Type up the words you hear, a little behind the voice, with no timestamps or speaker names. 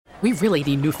We really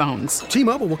need new phones.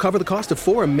 T-Mobile will cover the cost of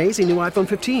 4 amazing new iPhone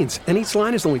 15s, and each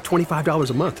line is only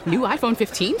 $25 a month. New iPhone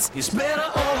 15s? It's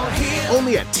better over here.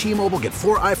 Only at T-Mobile, get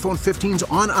 4 iPhone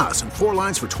 15s on us and 4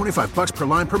 lines for $25 per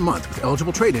line per month with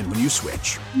eligible trade-in when you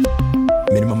switch.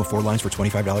 Minimum of 4 lines for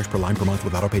 $25 per line per month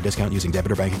with autopay discount using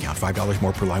debit or bank account. $5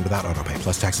 more per line without autopay,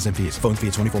 plus taxes and fees. Phone fee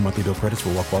at 24 monthly bill credits for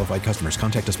well-qualified customers.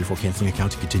 Contact us before canceling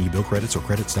account to continue bill credits or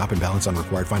credit stop and balance on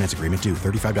required finance agreement due.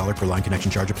 $35 per line connection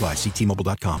charge applies. See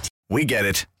T-Mobile.com. We get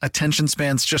it. Attention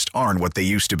spans just aren't what they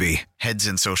used to be. Heads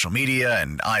in social media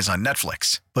and eyes on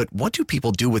Netflix. But what do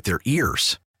people do with their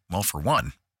ears? Well, for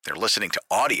one, they're listening to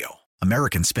audio.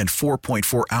 Americans spend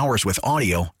 4.4 hours with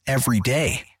audio every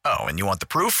day. Oh, and you want the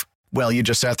proof? Well, you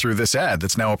just sat through this ad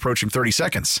that's now approaching 30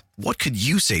 seconds. What could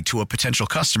you say to a potential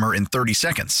customer in 30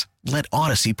 seconds? Let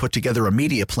Odyssey put together a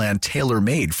media plan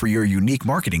tailor-made for your unique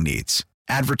marketing needs.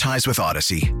 Advertise with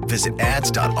Odyssey. Visit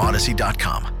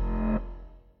ads.odyssey.com.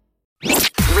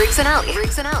 Riggs and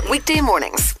Out. Weekday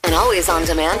mornings. And always on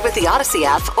demand with the Odyssey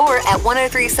app or at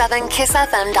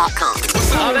 1037kissfm.com.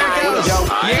 Oh, there it goes.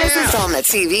 This is on the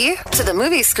TV, to the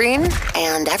movie screen,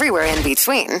 and everywhere in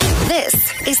between. This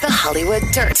is the Hollywood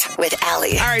Dirt with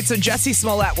Allie. All right, so Jussie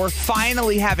Smollett, we're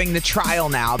finally having the trial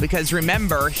now because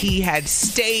remember, he had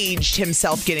staged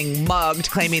himself getting mugged,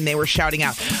 claiming they were shouting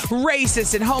out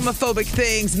racist and homophobic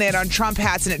things, and they had on Trump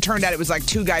hats, and it turned out it was like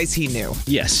 2 guys he knew.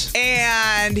 Yes.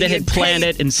 And they had planned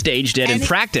it and staged it and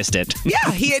practiced it.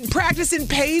 Yeah, he had practiced and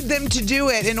paid them to do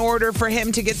it in order for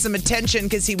him to get some attention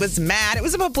because he was mad. It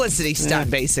was a publicity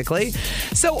stunt, basically.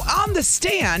 So on the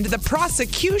stand, the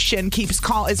prosecution is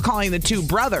calling the 2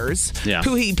 brothers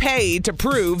who he paid to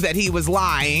prove that he was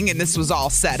lying and this was all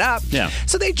set up. Yeah.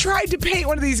 So they tried to paint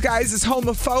one of these guys as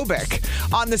homophobic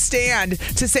on the stand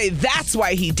to say that's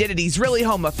why he did it. He's really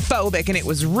homophobic and it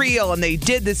was real and they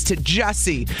did this to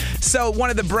Jussie. So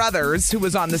one of the brothers who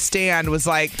was on the stand was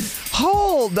like,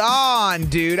 hold on,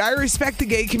 dude. I respect the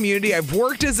gay community. I've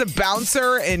worked as a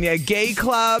bouncer in a gay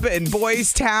club in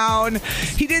Boys Town.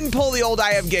 He didn't pull the old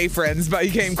I have gay friends, but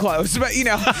he came close. But, you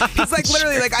know, he's like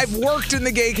literally like, I've worked in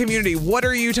the gay community. What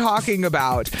are you talking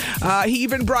about? He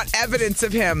even brought evidence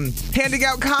of him handing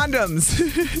out condoms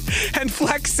and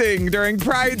flexing during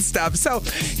Pride stuff. So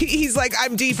he's like,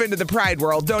 I'm deep into the Pride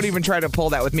world. Don't even try to pull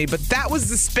that with me. But that was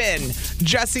the spin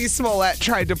Jussie Smollett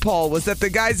tried to pull, was that the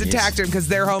guys attacked him because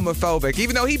they're homophobic,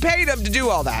 even though he paid them to do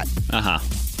all that.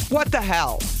 What the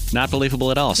hell? Not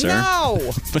believable at all, sir. No.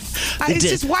 It's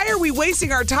just, why are we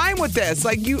wasting our time with this?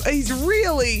 Like, he's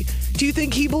really... Do you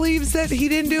think he believes that he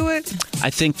didn't do it? I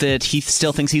think that he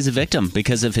still thinks he's a victim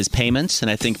because of his payments, and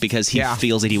I think because he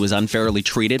feels that he was unfairly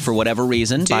treated for whatever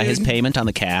reason by his payment on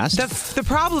the cast. The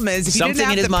problem is, if he didn't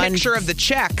have the picture of the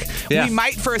check, we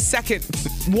might for a second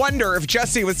wonder if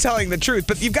Jussie was telling the truth.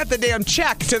 But you've got the damn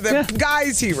check to the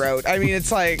guys he wrote. I mean,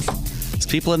 it's like...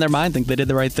 People in their mind think they did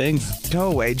the right thing.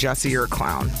 Go away, Jussie. You're a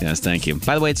clown. Yes, thank you.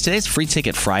 By the way, today's Free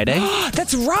Ticket Friday.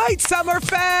 That's right,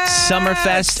 Summerfest.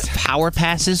 Summerfest Power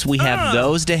Passes. We have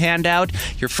those to hand out.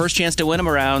 Your first chance to win them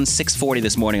around 6:40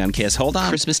 this morning on KISS. Hold on.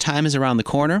 Christmas time is around the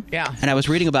corner. Yeah. And I was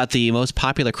reading about the most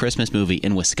popular Christmas movie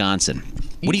in Wisconsin.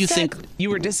 What do you think? You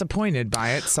were disappointed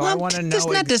by it, so I want to know. Just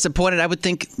not disappointed. I would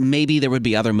think maybe there would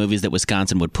be other movies that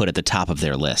Wisconsin would put at the top of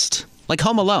their list. Like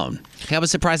Home Alone. I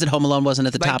was surprised that Home Alone wasn't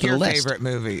at the top of the list. Like your favorite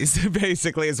movies,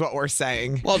 basically, is what we're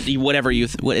saying. Well, whatever you...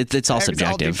 it's all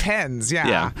subjective. It all depends,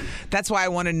 yeah. That's why I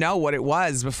want to know what it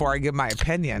was before I give my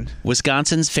opinion.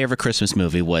 Wisconsin's favorite Christmas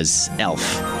movie was Elf.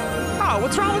 Oh,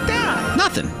 what's wrong with that?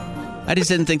 Nothing. I just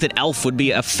didn't think that Elf would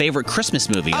be a favorite Christmas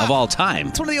movie of all time.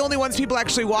 It's one of the only ones people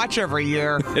actually watch every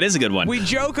year. It is a good one. We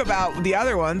joke about the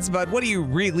other ones, but what do you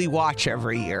really watch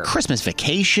every year? Christmas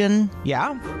Vacation.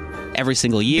 Yeah. Every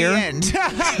single year. The end.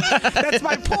 That's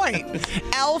my point.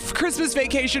 Elf, Christmas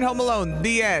Vacation, Home Alone.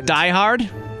 The end. Die Hard?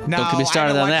 No, Don't get me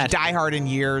started I on haven't watched that. Die Hard in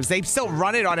years. They still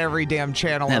run it on every damn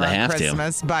channel around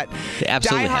Christmas. But they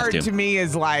absolutely Die Hard have to me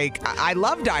is like, I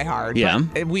love Die Hard. Yeah.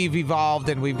 But we've evolved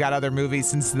and we've got other movies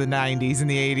since the 90s and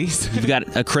the 80s. You've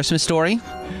got A Christmas Story,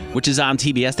 which is on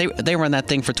TBS. They run that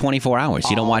thing for 24 hours.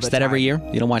 You don't watch that every year?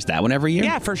 You don't watch that one every year?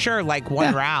 Yeah, for sure. Like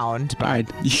one round. But all right.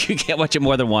 You can't watch it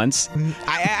more than once.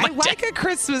 I like A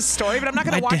Christmas Story, but I'm not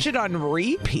going to watch it on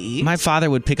repeat. My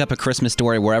father would pick up A Christmas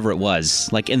Story wherever it was,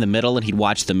 like in the middle, and he'd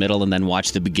watch the middle and then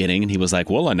watch the beginning, and he was like,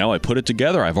 well, I know I put it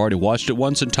together. I've already watched it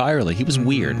once entirely. He was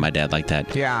weird, my dad, like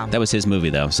that. Yeah. That was his movie,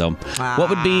 though. So what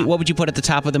would you put at the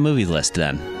top of the movie list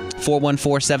then?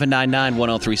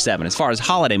 414-799-1037. As far as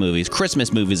holiday movies,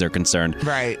 Christmas movies are concerned.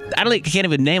 Right. I can't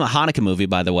even name a Hanukkah movie,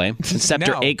 by the way. Except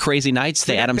for No. 8 Crazy Nights,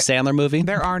 the Adam Sandler movie.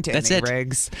 There aren't any, That's it.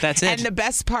 Riggs. That's it. And the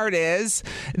best part is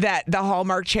that the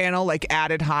Hallmark Channel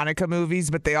added Hanukkah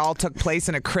movies, but they all took place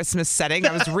in a Christmas setting.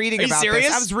 I was reading Are you about serious?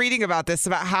 this. I was reading about this,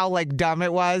 about how dumb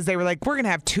it was. They were like, we're gonna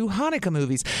have 2 Hanukkah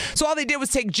movies. So all they did was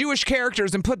take Jewish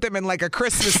characters and put them in a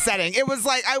Christmas setting. It was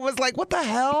I was like, what the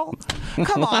hell?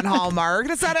 Come on, Hallmark.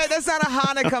 That's not a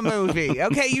Hanukkah movie.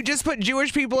 Okay, you just put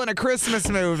Jewish people in a Christmas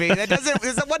movie.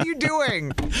 What are you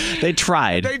doing? They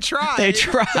tried. They tried. They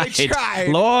tried. They tried.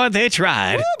 Lord, they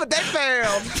tried. Woo, but they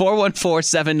failed.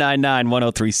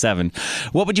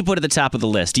 414-799-1037. What would you put at the top of the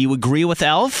list? Do you agree with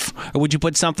Elf, or would you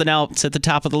put something else at the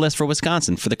top of the list for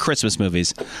Wisconsin for the Christmas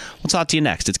movies? We'll talk to you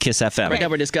next. It's Kiss FM. Right now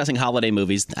we're discussing holiday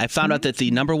movies. I found out that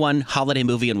the number 1 holiday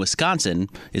movie in Wisconsin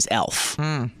is Elf.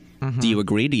 Do you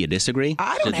agree? Do you disagree?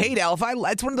 I don't hate Elf.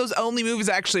 It's one of those only movies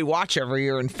I actually watch every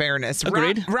year, in fairness.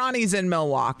 Agreed. Ronnie's in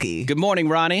Milwaukee. Good morning,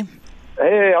 Ronnie.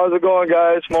 Hey, how's it going,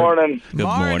 guys? Morning. Good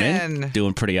morning.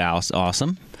 Doing pretty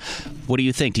awesome. What do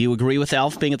you think? Do you agree with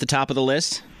Elf being at the top of the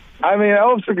list? I mean,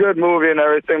 Elf's a good movie and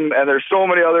everything, and there's so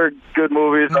many other good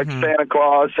movies like Santa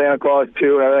Claus 2,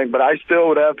 and everything, but I still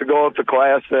would have to go with the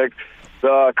classic,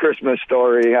 The Christmas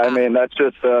Story. I mean, that's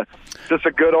just a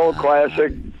good old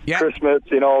classic Christmas,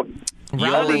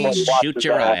 Ronnie, shoot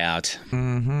your eye out.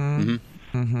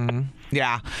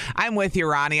 Yeah, I'm with you,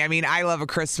 Ronnie. I mean, I love A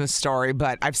Christmas Story,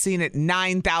 but I've seen it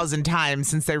 9,000 times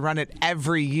since they run it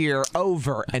every year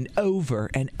over and over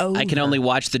and over. I can only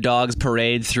watch the dogs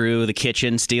parade through the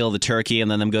kitchen, steal the turkey, and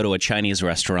then them go to a Chinese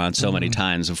restaurant so many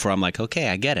times before I'm like, okay,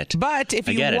 I get it. But if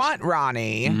you want,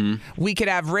 Ronnie, we could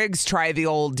have Riggs try the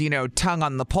old, tongue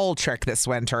on the pole trick this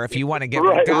winter if you want to give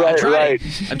it a go. Right.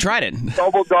 I've tried it.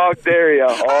 Double dog dare ya.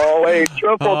 Oh, wait,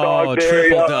 triple dog dare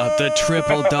ya. The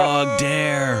triple dog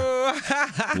dare.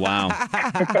 Wow.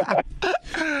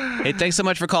 Hey, thanks so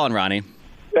much for calling, Ronnie.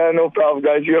 Yeah, no problem,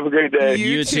 guys. You have a great day.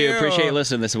 You too. Appreciate you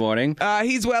listening this morning.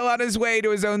 He's well on his way to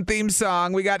his own theme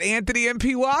song. We got Anthony in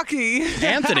Pewaukee.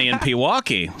 Anthony in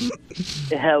Pewaukee.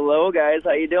 Hello, guys.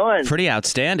 How you doing? Pretty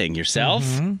outstanding. Yourself?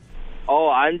 Oh,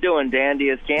 I'm doing dandy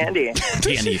as candy.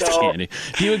 Dandy as candy.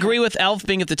 Do you agree with Elf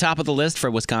being at the top of the list for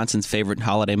Wisconsin's favorite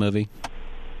holiday movie?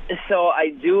 So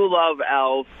I do love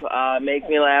Elf. Makes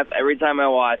me laugh every time I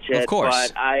watch it. Of course.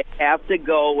 But I have to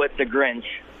go with The Grinch.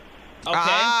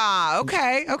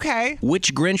 Okay.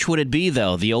 Which Grinch would it be,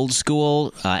 though? The old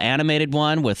school animated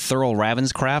one with Thurl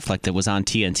Ravenscraft, like that was on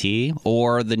TNT,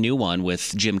 or the new one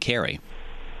with Jim Carrey?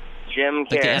 Jim Like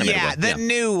the Carrey. animated Yeah, one. the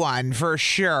new one for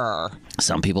sure.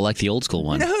 Some people like the old school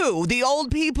one. Who? The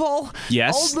old people?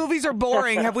 Yes. Old movies are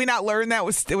boring. Have we not learned that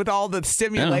with all the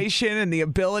stimulation and the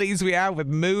abilities we have with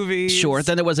movies? Sure.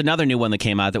 Then there was another new one that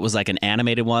came out that was like an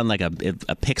animated one, like a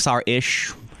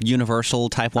Pixar-ish, Universal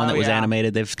type one that was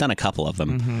animated. They've done a couple of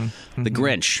them. The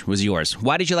Grinch was yours.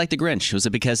 Why did you like The Grinch? Was it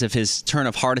because of his turn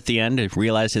of heart at the end? He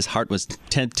realized his heart was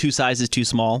 2 sizes too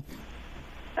small?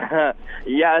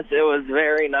 Yes, it was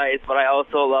very nice, but I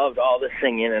also loved all the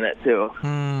singing in it, too.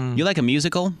 You like a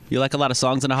musical? You like a lot of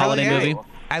songs in a holiday movie?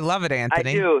 I love it,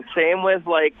 Anthony. I do. Same with,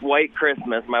 White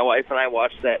Christmas. My wife and I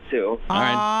watched that, too.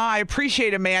 I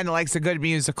appreciate a man that likes a good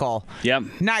musical. Yep.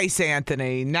 Nice,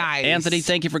 Anthony. Nice. Anthony,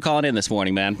 thank you for calling in this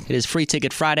morning, man. It is Free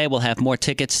Ticket Friday. We'll have more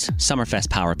tickets. Summerfest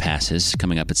Power Passes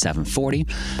coming up at 7:40.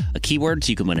 A keyword, so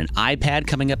you can win an iPad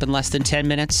coming up in less than 10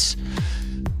 minutes.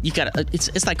 You got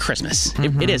it's like Christmas.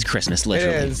 It is Christmas,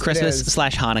 literally.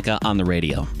 Christmas/Hanukkah on the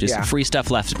radio. Just free stuff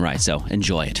left and right, so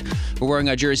enjoy it. We're wearing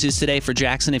our jerseys today for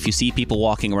Jackson. If you see people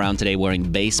walking around today wearing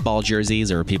baseball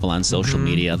jerseys or people on social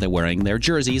media, they're wearing their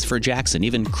jerseys for Jackson.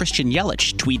 Even Christian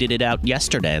Yelich tweeted it out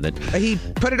yesterday. That he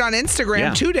put it on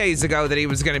Instagram 2 days ago that he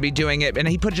was going to be doing it, and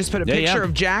he just put a picture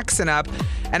of Jackson up,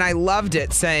 and I loved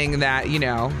it, saying that,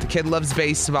 the kid loves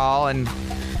baseball, and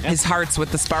his heart's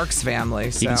with the Sparks family.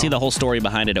 So. You can see the whole story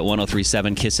behind it at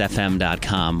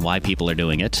 1037kissfm.com, why people are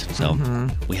doing it. So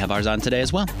we have ours on today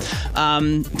as well.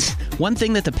 One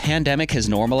thing that the pandemic has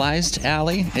normalized,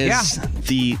 Allie, is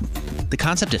the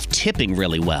concept of tipping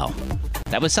really well.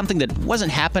 That was something that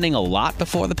wasn't happening a lot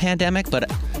before the pandemic,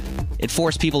 but it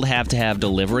forced people to have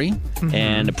delivery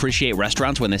and appreciate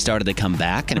restaurants when they started to come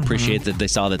back and appreciate that they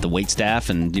saw that the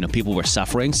waitstaff and people were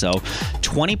suffering. So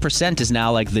 20% is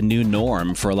now like the new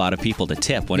norm for a lot of people to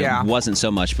tip when it wasn't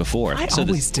so much before. I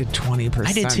always did 20%.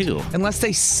 I did too. Unless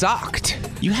they sucked.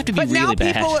 You have to be really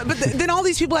bad. But then all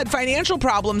these people had financial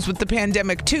problems with the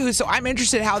pandemic too. So I'm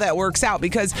interested how that works out,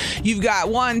 because you've got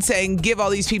one saying give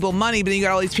all these people money, but then you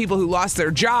got all these people who lost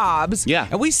their jobs. Yeah.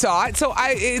 And we saw it. So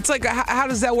it's like, how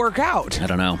does that work out? I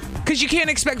don't know. Because you can't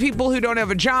expect people who don't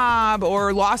have a job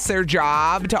or lost their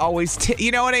job to always tip.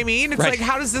 You know what I mean? It's Right. like,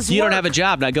 how does this work? You don't have a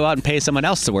job, now go out and pay someone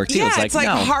else to work too. Yeah, it's like,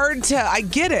 no. hard to. I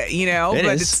get it, It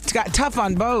but is. it's got tough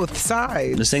on both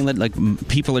sides. They're saying that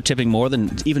people are tipping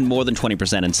even more than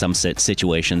 20% in some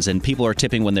situations, and people are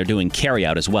tipping when they're doing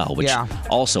carryout as well, which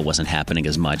also wasn't happening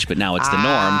as much. But now it's the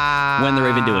norm when they're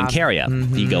even doing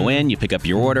carryout. You go in, you pick up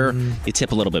your order, you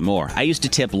tip a little bit more. I used to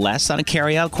tip less on a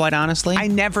carryout, quite honestly. I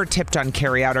never tipped on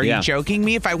carryout. Are you joking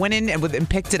me? If I went in and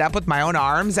picked it up with my own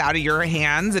arms out of your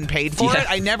hands and paid for it,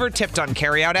 I never tipped on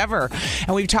carryout ever.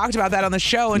 And we've talked about that on the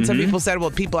show, and some people said,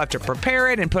 well, people have to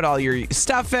prepare it and put all your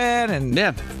stuff in.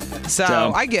 And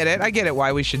So I get it. I get it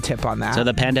why we should tip on that. So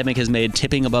the pandemic has made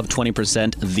tipping above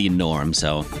 20% the norm.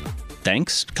 So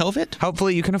thanks, COVID.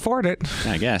 Hopefully you can afford it.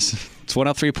 I guess. It's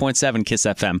 103.7 KISS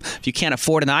FM. If you can't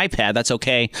afford an iPad, that's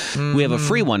okay. We have a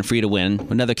free one for you to win.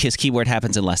 Another KISS keyword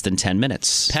happens in less than 10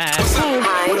 minutes. Pat.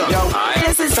 Hi.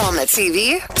 This is on the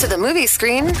TV, to the movie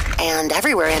screen, and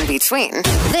everywhere in between.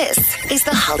 This is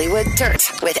the Hollywood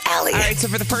Dirt with Allie. All right, so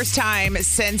for the first time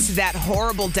since that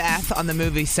horrible death on the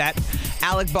movie set,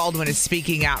 Alec Baldwin is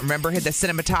speaking out. Remember, the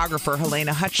cinematographer,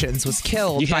 Helena Hutchins, was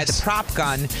killed by the prop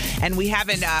gun, and we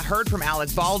haven't heard from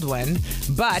Alec Baldwin,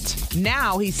 but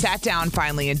now he sat down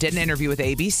finally and did an interview with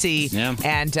ABC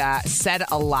and said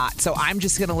a lot. So I'm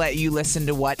just going to let you listen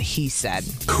to what he said.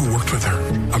 Who worked with her?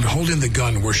 I'm holding the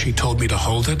gun where she told me to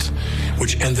hold it,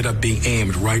 which ended up being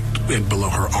aimed right in below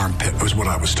her armpit, was what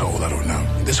I was told. I don't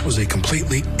know. This was a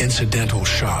completely incidental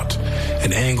shot,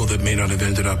 an angle that may not have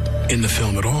ended up in the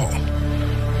film at all.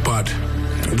 But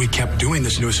we kept doing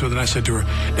this. So then I said to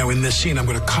her, now in this scene, I'm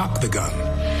going to cock the gun.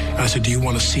 And I said, do you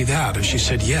want to see that? And she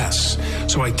said, yes.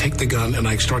 So I take the gun and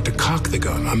I start to cock the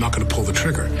gun. I'm not going to pull the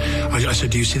trigger. I said,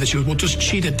 do you see that? She goes, well, just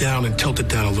cheat it down and tilt it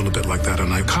down a little bit like that.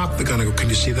 And I cock the gun. I go, can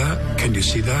you see that? Can you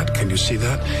see that? Can you see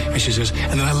that? And she says,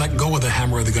 and then I let go of the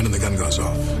hammer of the gun and the gun goes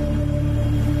off.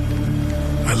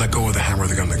 I let go of the hammer of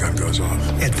the gun and the gun goes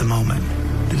off. At the moment.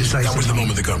 That was the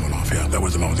moment the gun went off, yeah. That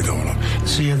was the moment the gun went off.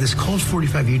 So you have this Colt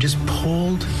 45, you just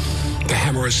pulled the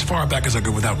hammer as far back as I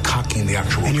could without cocking the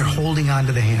actual and you're gun. holding on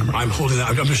to the hammer. I'm holding that.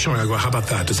 I'm just showing her. I go, how about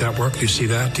that? Does that work? Do you see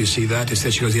that? Do you see that?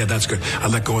 She goes, yeah, that's good. I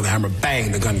let go of the hammer.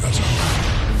 Bang, the gun goes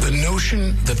off. The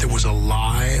notion that there was a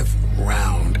live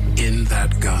round in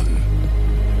that gun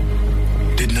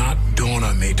did not dawn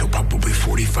on me till probably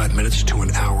 45 minutes to an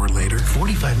hour later.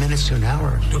 45 minutes to an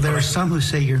hour? Well, there are some who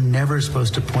say you're never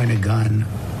supposed to point a gun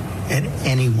at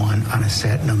anyone on a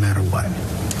set, no matter what.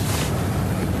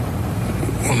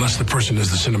 Well, unless the person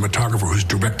is the cinematographer who's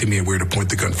directing me where to point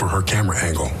the gun for her camera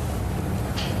angle.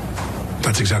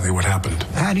 That's exactly what happened.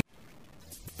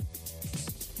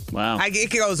 Wow. It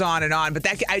goes on and on, but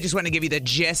I just want to give you the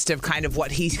gist of kind of what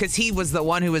because he was the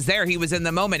one who was there. He was in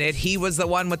the moment. He was the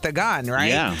one with the gun, right?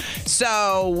 Yeah.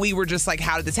 So we were just like,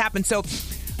 how did this happen? So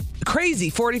crazy,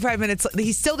 45 minutes.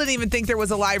 He still didn't even think there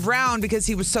was a live round because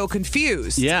he was so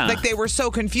confused. Yeah. Like they were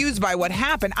so confused by what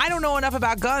happened. I don't know enough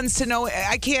about guns to know.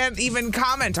 I can't even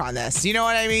comment on this. You know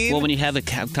what I mean? Well, when you have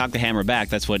cock the hammer back,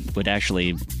 that's what would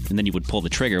actually, and then you would pull the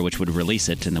trigger, which would release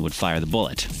it, and then would fire the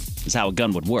bullet. Is how a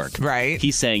gun would work. Right.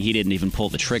 He's saying he didn't even pull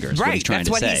the trigger. Is right. What he's trying That's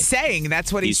to what say. He's saying.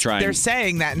 That's what they're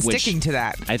saying that and sticking to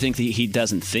that. I think he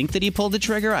doesn't think that he pulled the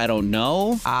trigger. I don't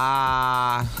know.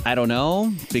 I don't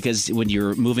know, because when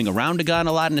you're moving around a gun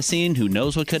a lot in a scene, who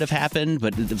knows what could have happened?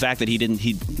 But the fact that he didn't,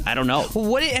 I don't know.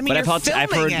 What? I mean,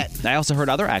 I also heard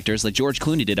other actors, like George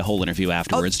Clooney, did a whole interview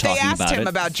afterwards talking about it. They asked him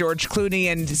about George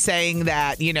Clooney and saying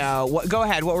that, go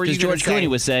ahead. What were you going to say? George Clooney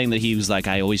was saying that he was like,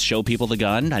 I always show people the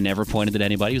gun. I never pointed at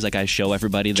anybody. He was like, I show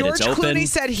everybody that George it's open. Clooney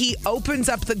said he opens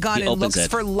up the gun and looks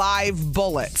for live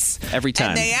bullets. Every time.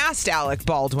 And they asked Alec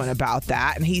Baldwin about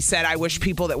that, and he said, I wish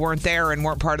people that weren't there and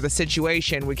weren't part of the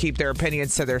situation would keep their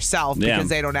opinions to themselves because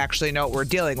they don't actually know what we're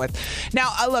dealing with.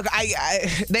 Now, look,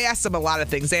 they asked him a lot of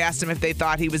things. They asked him if they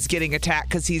thought he was getting attacked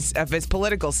because he's of his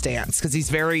political stance, because he's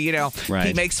very,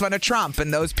 he makes fun of Trump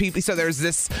and those people. So there's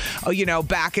this,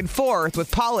 back and forth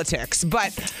with politics,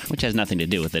 which has nothing to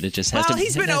do with it. It just has to. Well,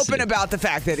 he's been open about the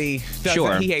fact that he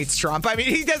hates Trump. I mean,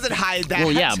 he doesn't hide that.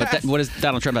 Well, yeah, but what does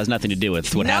Donald Trump has nothing to do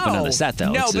with what happened on the set,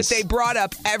 though. No, but they brought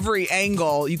up every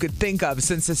angle you could think of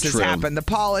since this has happened. The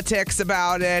politics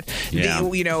about it,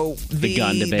 the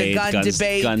gun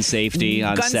debate, gun safety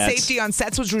on sets. Gun safety on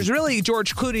sets, which was really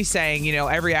George Clooney saying,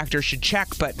 every actor should check,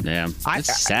 but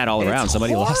it's sad all around.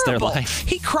 Somebody lost their life.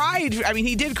 He cried. I mean,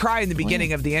 he did cry in the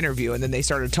beginning of the interview, and then they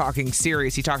started talking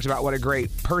serious. He talked about what a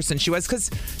great person she was, because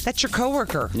that's your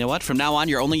coworker. You know what? From now on,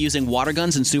 you're only Only using water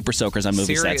guns and super soakers on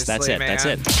movie sets. That's it. man. That's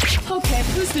it. Okay,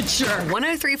 who's the jerk?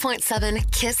 103.7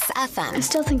 KISS FM. I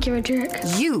still think you're a jerk.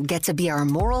 You get to be our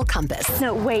moral compass.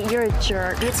 No, wait, you're a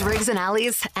jerk. It's Riggs and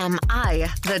Allies. Am I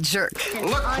the jerk?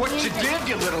 Look what you did,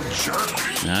 you little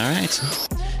jerk. All right.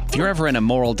 If you're ever in a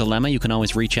moral dilemma, you can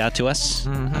always reach out to us.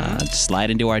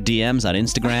 Slide into our DMs on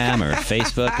Instagram or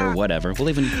Facebook or whatever. We'll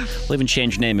even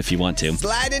change your name if you want to.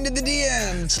 Slide into the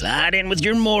DMs. Slide in with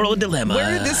your moral dilemma.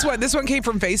 Where did this one? This one came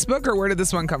from Facebook, or where did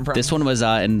this one come from? This one was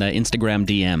in the Instagram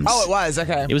DMs. Oh, it was?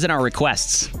 Okay. It was in our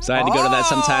requests. So I had to go to that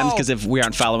sometimes because if we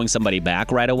aren't following somebody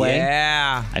back right away.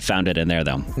 Yeah. I found it in there,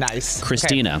 though. Nice.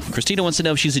 Christina. Okay. Christina wants to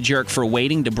know if she's a jerk for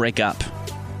waiting to break up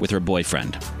with her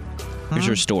boyfriend. Here's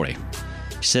her story.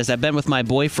 She says, I've been with my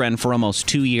boyfriend for almost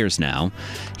 2 years now.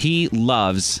 He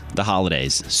loves the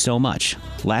holidays so much.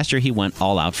 Last year, he went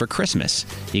all out for Christmas.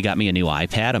 He got me a new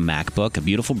iPad, a MacBook, a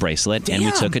beautiful bracelet, and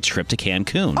we took a trip to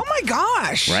Cancun. Oh, my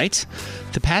gosh. Right?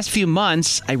 The past few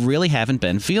months, I really haven't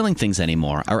been feeling things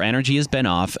anymore. Our energy has been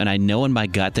off, and I know in my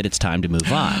gut that it's time to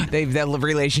move on. The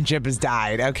relationship has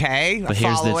died, okay? But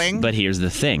here's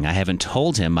the thing. I haven't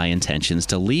told him my intentions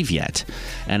to leave yet.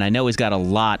 And I know he's got a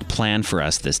lot planned for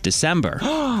us this December.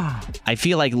 I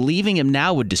feel like leaving him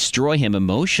now would destroy him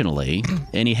emotionally,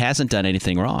 and he hasn't done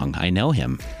anything wrong. I know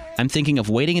him. I'm thinking of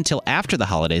waiting until after the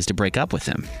holidays to break up with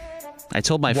him. I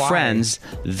told my friends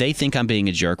they think I'm being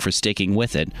a jerk for sticking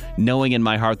with it, knowing in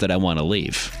my heart that I want to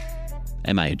leave.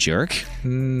 Am I a jerk?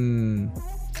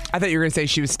 I thought you were going to say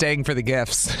she was staying for the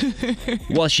gifts.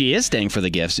 Well, she is staying for the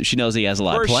gifts. She knows he has a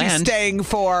lot planned. Or she's staying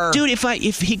for... Dude,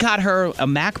 if he got her a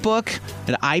MacBook,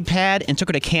 an iPad, and took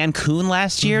her to Cancun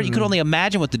last year, you could only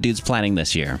imagine what the dude's planning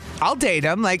this year. I'll date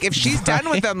him. Like, if she's done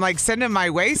with him, like, send him my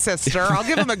way, sister. I'll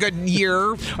give him a good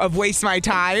year of waste my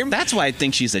time. That's why I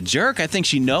think she's a jerk. I think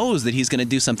she knows that he's going to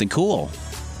do something cool.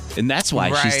 And that's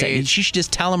why she should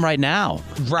just tell him right now.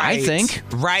 Right. I think.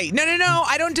 Right. No.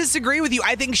 I don't disagree with you.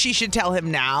 I think she should tell him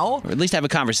now. Or at least have a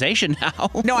conversation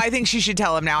now. No, I think she should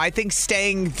tell him now. I think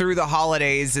staying through the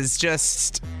holidays is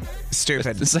just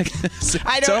stupid. It's like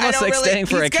it's almost like staying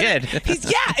for a kid.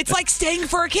 It's like staying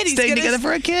for a kid. He's staying together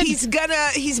for a kid. He's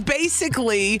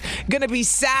basically gonna be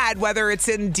sad whether it's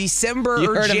in December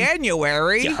or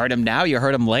January. You heard him now, you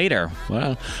heard him later.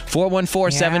 Wow.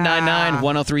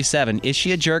 414-799-1037. Is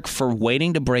she a jerk for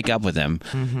waiting to break up with him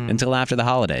until after the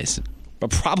holidays? But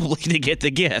probably to get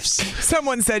the gifts.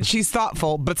 Someone said she's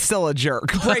thoughtful, but still a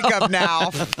jerk. Break up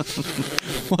now.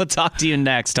 We'll talk to you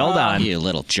next. Hold on. You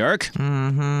little jerk.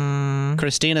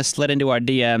 Christina slid into our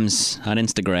DMs on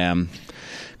Instagram.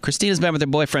 Christina's been with her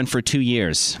boyfriend for 2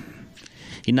 years.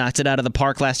 He knocked it out of the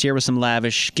park last year with some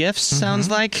lavish gifts, sounds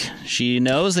like. She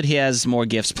knows that he has more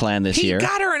gifts planned this year. He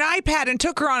got her an iPad and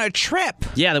took her on a trip.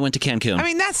 Yeah, they went to Cancun. I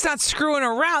mean, that's not screwing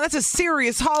around. That's a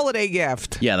serious holiday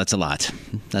gift. Yeah, that's a lot.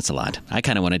 That's a lot. I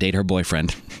kind of want to date her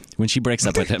boyfriend when she breaks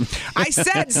up with him. I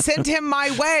said send him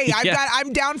my way.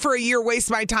 I'm down for a year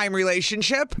waste my time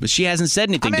relationship. But she hasn't said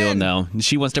anything to him, though.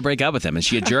 She wants to break up with him. Is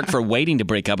she a jerk for waiting to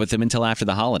break up with him until after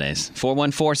the holidays?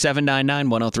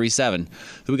 414-799-1037.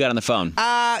 Who we got on the phone?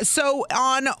 So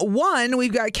on one,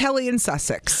 we've got Kelly in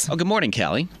Sussex. Oh, good morning,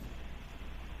 Kelly.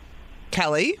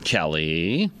 Kelly.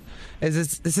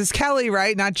 This is Kelly,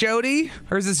 right? Not Jody?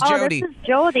 Or is this Jody? This is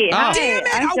Jody. Oh. Damn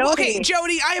it. I'm Jody. Okay,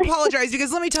 Jody, I apologize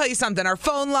because let me tell you something. Our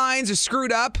phone lines are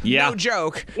screwed up. Yeah. No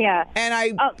joke. Yeah. And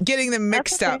I'm getting them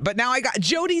mixed up. But now I got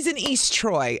Jody's in East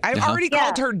Troy. I've already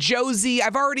called her Josie.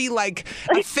 I've already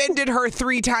offended her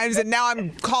 3 times, and now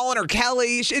I'm calling her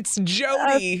Kelly. It's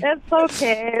Jody. It's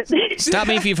okay. Stop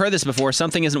me if you've heard this before.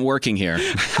 Something isn't working here.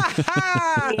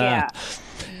 Yeah.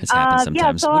 This happens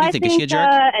sometimes. So What do you think? Is she a jerk?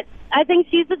 I think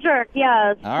she's a jerk,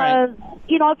 yes. All right.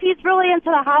 If he's really into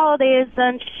the holidays,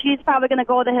 then she's probably going to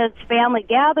go to his family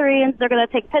gatherings. They're going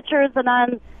to take pictures, and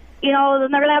then,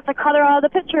 then they're going to have to cut her out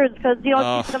of the pictures because, she's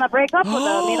going to break up with him,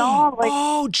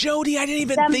 Oh, Jody, I didn't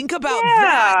even think about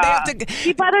that. They have to...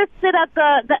 She better sit at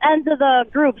the end of the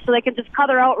group so they can just cut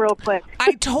her out real quick.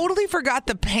 I totally forgot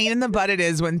the pain in the butt it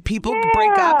is when people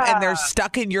break up and they're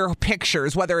stuck in your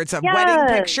pictures, whether it's a wedding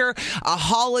picture, a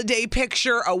holiday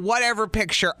picture, a whatever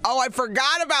picture. Oh, I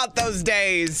forgot about those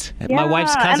days. At my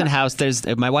wife's cousin's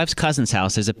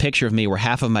house, there's a picture of me where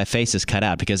half of my face is cut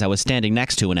out because I was standing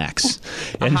next to an ex.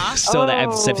 And so that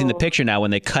I've seen the picture now when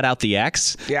they cut out the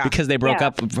X because they broke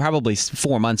up probably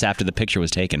 4 months after the picture was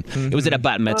taken. It was at a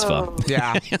bat mitzvah.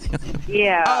 Yeah.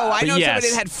 Yeah. Oh, I know somebody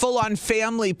that had full-on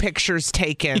family pictures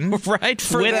taken. Right.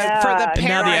 For the parents. And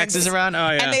now the ex is around.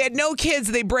 Oh, yeah. And they had no kids.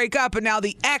 They break up, and now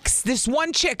the ex, this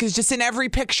one chick, is just in every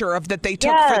picture that they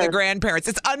took for the grandparents.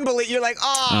 It's unbelievable. You're like,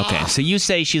 oh. Okay, so you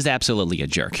say she's absolutely a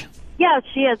jerk. Yes,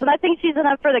 she is. And I think she's in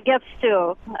it for the gifts,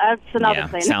 too. That's another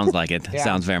thing. Sounds like it. Yeah.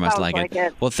 Sounds very much Sounds like like it.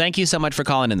 it. Well, thank you so much for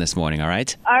calling in this morning, all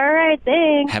right? All right,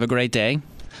 thanks. Have a great day.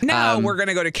 Now we're going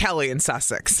to go to Kelly in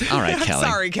Sussex. All right, Kelly.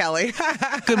 Sorry, Kelly.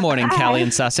 Good morning, Kelly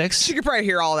in Sussex. She could probably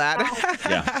hear all that.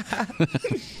 Yeah.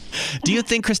 Do you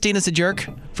think Christina's a jerk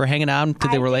for hanging on to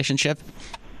the relationship?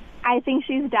 I think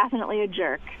she's definitely a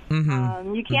jerk.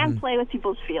 Mm-hmm. You can't play with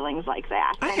people's feelings like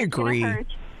that. I And it's gonna agree. hurt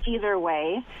either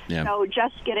way. Yeah. So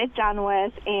just get it done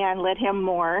with and let him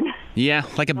mourn. Yeah,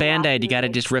 like a Band-Aid. You got to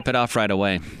just rip it off right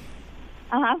away.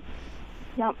 Uh-huh.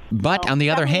 Yep. But So, on the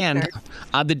other definitely a hand, jerk.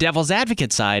 on the devil's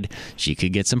advocate side, she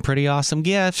could get some pretty awesome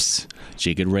gifts.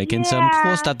 She could rake in some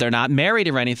cool stuff. They're not married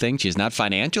or anything. She's not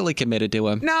financially committed to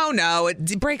him. No.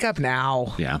 Break up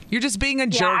now. Yeah. You're just being a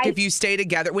jerk if you stay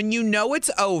together. When you know it's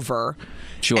over,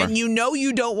 Sure. and you know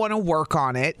you don't want to work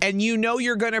on it, and you know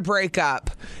you're going to break up,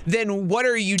 then what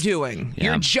are you doing? Yeah.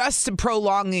 You're just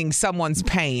prolonging someone's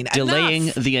pain. Delaying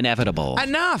Enough. the inevitable.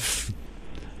 Enough.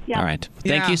 All right.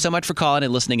 Thank Yeah. you so much for calling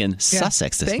and listening in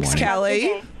Sussex this Thanks, morning.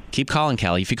 Kelly. Keep calling,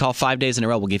 Kelly. If you call 5 days in a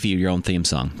row, we'll give you your own theme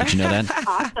song. Did you know that?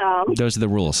 Awesome. Those are the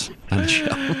rules on the show.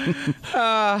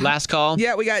 Last call.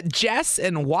 Yeah, we got Jess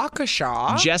in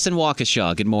Waukesha. Jess in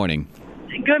Waukesha. Good morning.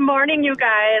 Good morning, you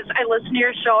guys. I listen to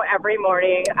your show every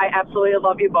morning. I absolutely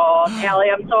love you both. Allie,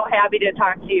 I'm so happy to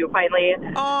talk to you finally.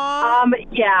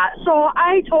 Yeah, so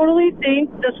I totally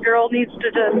think this girl needs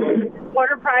to just put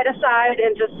her pride aside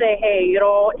and just say, hey,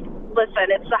 listen,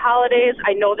 it's the holidays.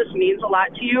 I know this means a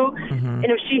lot to you. And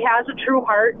if she has a true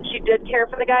heart, she did care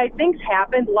for the guy. Things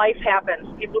happen. Life happens.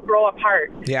 People grow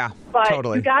apart. Yeah, But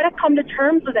totally. you got to come to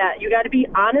terms with that. You got to be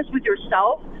honest with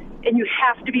yourself, and you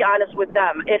have to be honest with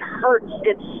them. It hurts.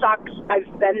 It sucks. I've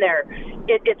been there.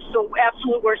 It's the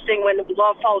absolute worst thing when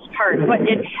love falls apart, but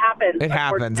it happens. It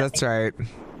happens. That's right.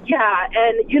 Yeah,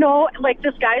 and like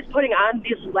this guy's putting on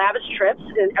these lavish trips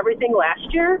and everything last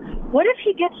year. What if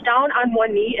he gets down on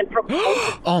one knee and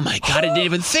proposes? Oh my God, I didn't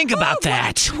even think about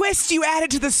that. Twist you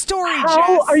added to the story,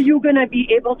 How Jess. are you going to be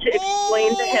able to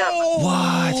explain to him?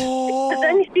 What? Because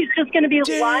then she's just going to be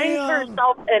lying to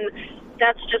herself, and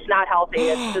that's just not healthy.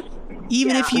 It's just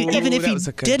Even if you that was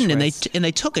a good didn't twist. and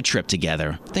they took a trip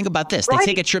together. Think about this. They Right.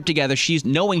 take a trip together. She's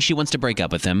knowing she wants to break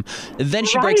up with him. Then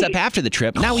she breaks up Right. after the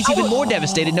trip. Now he's even more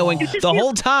devastated knowing the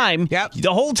whole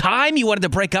time you wanted to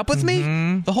break up with me?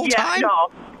 The whole time? No.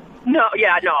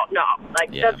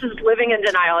 Like that's just living in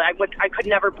denial. I could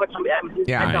never put somebody.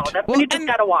 Yeah, I know. right. That's when you just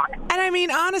gotta walk. And I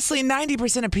mean, honestly,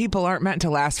 90% of people aren't meant to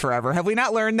last forever. Have we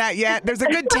not learned that yet? There's a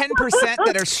good 10%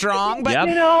 that are strong, but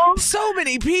Yep. so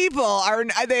many people are.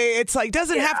 It's like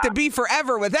doesn't have to be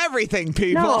forever with everything,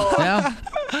 people. No. Yeah.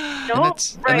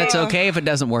 And that's okay if it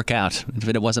doesn't work out. If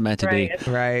it wasn't meant to be.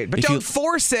 Right. But If don't you-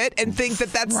 force it and think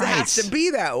that that's has to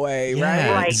be that way,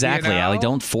 Yeah, right? exactly, Allie.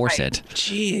 Don't force it.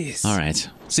 Jeez. All right.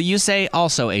 So you say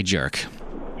also a jerk.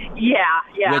 Yeah.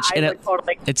 Which, I and would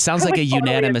totally. it sounds I like a would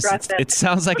totally unanimous. address it. It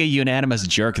sounds like a unanimous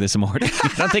jerk this morning.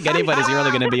 I don't think anybody's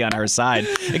really going to be on her side,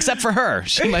 except for her.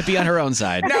 She might be on her own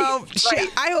side. No,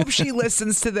 I hope she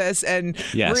listens to this and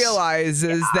Yes.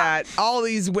 realizes that all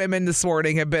these women this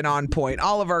morning have been on point.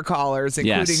 All of our callers,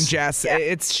 including Yes.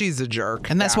 Jess, she's a jerk.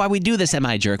 And that's why we do this, Am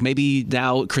I a Jerk? Maybe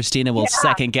now Christina will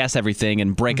second guess everything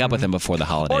and break up with him before the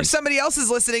holidays. Or somebody else is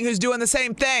listening who's doing the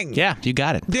same thing. Yeah, you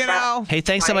got it. You know? Hey,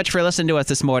 thanks so much for listening to us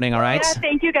this morning, all right? Yeah,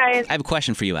 thank you guys. I have a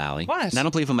question for you, Allie. What? And I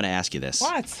don't believe I'm going to ask you this.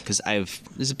 What? Because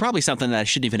this is probably something that I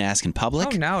shouldn't even ask in public.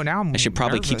 Oh, no, now I'm I should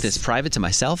probably keep nervous. this private to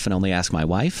myself and only ask my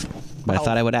wife. But I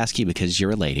thought I would ask you because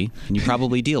you're a lady and you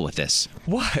probably deal with this.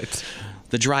 What?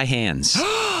 The dry hands.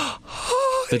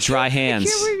 The dry hands. I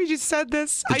can't believe you just said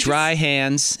this. The dry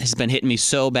hands has been hitting me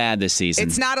so bad this season.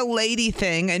 It's not a lady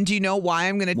thing. And do you know why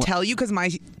I'm going to tell you? Because my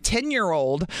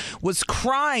 10-year-old was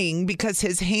crying because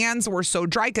his hands were so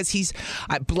dry because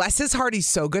bless his heart, he's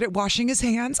so good at washing his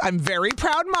hands. I'm very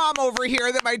proud mom over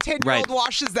here that my 10-year-old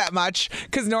washes that much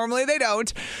because normally they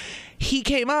don't. He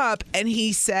came up and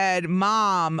he said,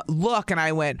 Mom, look. And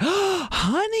I went,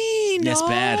 honey, no, It's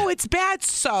bad. it's bad.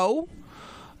 So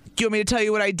do you want me to tell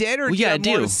you what I did or Well, do you yeah, have I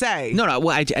more do. to say? No.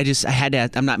 Well, I had to.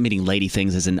 I'm not meaning lady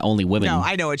things as in only women. No,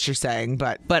 I know what you're saying,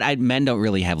 but men don't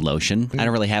really have lotion. I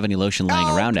don't really have any lotion laying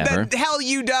around ever. The hell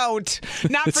you don't.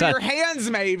 Not It's for not- your hands,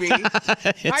 maybe.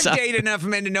 It's I've dated enough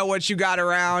men to know what you got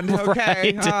around.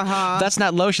 Okay. Right. Uh-huh. That's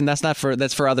not lotion. That's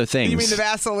for other things. You mean the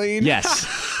Vaseline?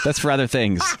 Yes, that's for other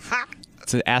things.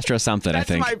 It's an Astro something, That's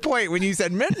I think. my point when you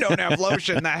said men don't have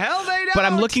lotion. The hell they don't. But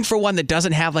I'm looking for one that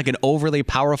doesn't have like an overly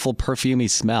powerful perfumey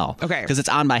smell. Okay. Because it's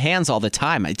on my hands all the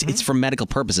time. It's for medical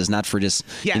purposes, not for just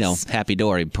Yes. happy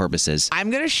dory purposes. I'm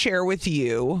going to share with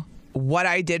you what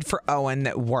I did for Owen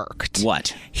that worked.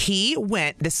 What? He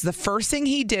went, this is the first thing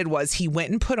he did was he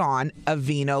went and put on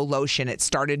Aveeno lotion. It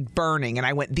started burning. And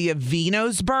I went, the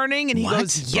Aveeno's burning? And he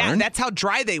goes, yeah, that's how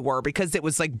dry they were because it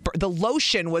was like the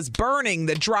lotion was burning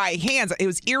the dry hands. It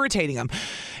was irritating him.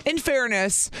 In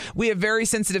fairness, we have very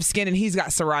sensitive skin and he's got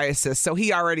psoriasis. So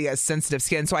he already has sensitive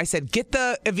skin. So I said, get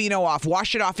the Aveeno off,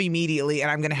 wash it off immediately,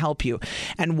 and I'm going to help you.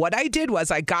 And what I did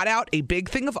was I got out a big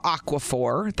thing of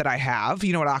Aquaphor that I have.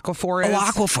 You know what Aquaphor is? Oh,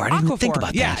 Aquaphor. I didn't even think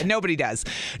about that. Yeah, nobody does.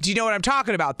 Do you know what I'm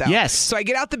talking about, though? Yes. So I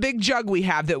get out the big jug we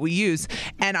have that we use,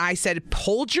 and I said,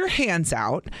 hold your hands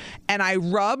out, and I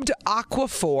rubbed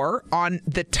Aquaphor on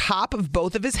the top of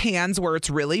both of his hands where it's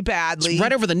really badly. It's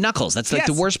right over the knuckles. That's like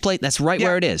the worst place. That's right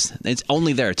where it is. It's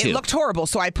only there, too. It looked horrible.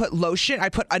 So I put lotion. I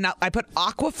put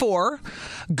Aquaphor,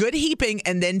 good heaping,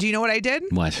 and then do you know what I did?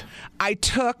 What? I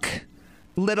took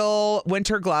little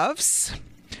winter gloves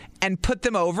and put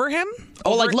them over him.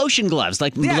 Oh, like lotion gloves,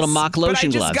 like little mock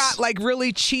lotion gloves. I just got like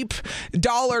really cheap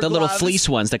dollar gloves. The little fleece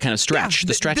ones that kind of stretch,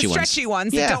 the stretchy ones. The stretchy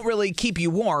ones that don't really keep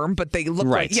you warm, but they look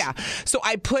like, So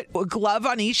I put a glove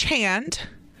on each hand.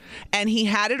 And he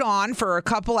had it on for a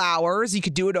couple hours. You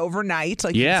could do it overnight,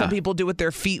 like some people do with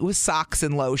their feet with socks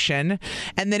and lotion.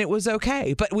 And then it was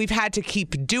okay. But we've had to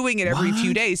keep doing it every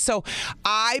few days. So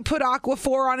I put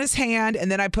Aquaphor on his hand,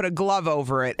 and then I put a glove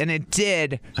over it, and it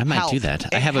did I might help. do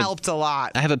that. It helped a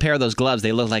lot. I have a pair of those gloves.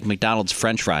 They look like McDonald's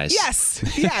French fries. Yes.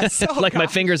 Oh, like my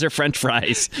fingers are French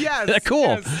fries. Yes. They're cool.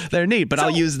 Yes. They're neat, but I'll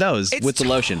use those with the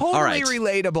lotion. Totally All right.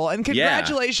 relatable. And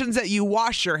congratulations that you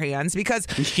wash your hands because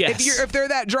if they're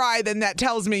that dry, then that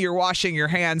tells me you're washing your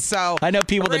hands. So I know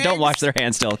people that don't wash their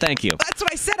hands still. Thank you. That's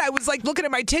what I said. I was like looking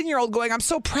at my 10-year-old going, I'm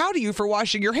so proud of you for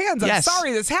washing your hands. I'm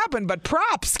sorry this happened, but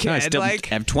props, kid. No, I still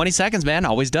have 20 seconds, man.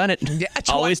 Always done it. Yeah,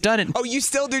 always done it. Oh, you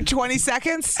still do 20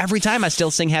 seconds? Every time I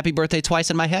still sing happy birthday twice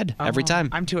in my head. Every time.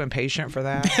 I'm too impatient for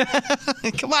that.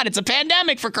 Come on, it's a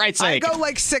pandemic for Christ's sake. I go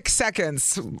like 6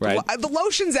 seconds. Right. The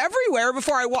lotion's everywhere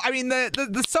before I mean,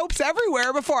 the soap's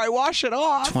everywhere before I wash it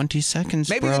off. 20 seconds,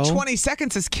 Maybe bro. the 20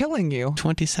 seconds is killing you.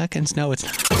 20 seconds? No, it's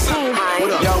not.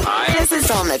 Hi. This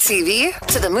is on the TV,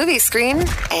 to the movie screen,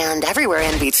 and everywhere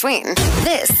in between.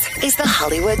 This is the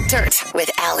Hollywood Dirt with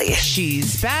Allie.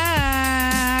 She's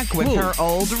back with her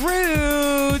old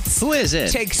roots. Who is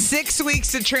it? Takes 6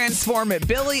 weeks to transform it.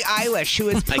 Billie Eilish, who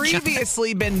has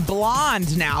previously been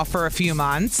blonde now for a few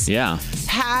months,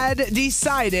 had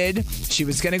decided she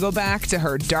was going to go back to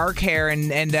her dark hair,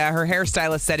 and her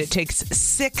hairstylist said it takes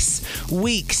 6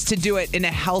 weeks to do it in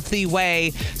a healthy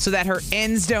way so that her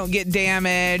ends don't get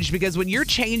damaged, because when you're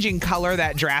changing color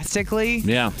that drastically,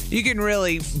 you can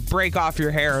really break off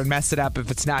your hair and mess it up if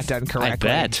it's not done correctly.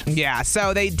 I bet. Yeah,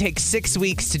 so they take 6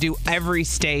 weeks to do every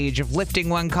stage of lifting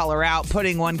one color out,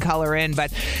 putting one color in,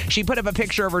 but she put up a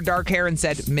picture of her dark hair and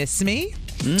said, "Miss me?"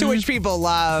 To which people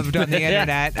loved on the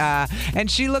internet. And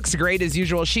she looks great as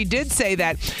usual. She did say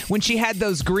that when she had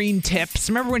those green tips,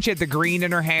 remember when she had the green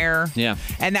in her hair? Yeah.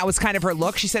 And that was kind of her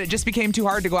look? She said it just became too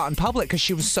hard to go out in public because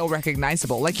she was so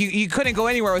recognizable. Like, you couldn't go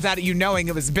anywhere without it, you knowing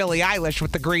it was Billie Eilish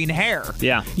with the green hair.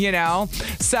 Yeah. You know?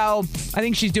 So I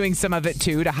think she's doing some of it,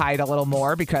 too, to hide a little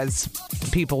more because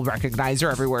people recognize her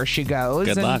everywhere she goes.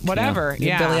 Good and luck. whatever.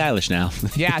 You're Billie Eilish now.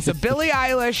 Yeah, so Billie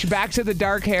Eilish, back to the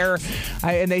dark hair.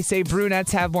 And they say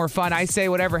brunettes have more fun. I say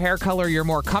whatever hair color you're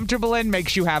more comfortable in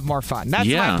makes you have more fun. That's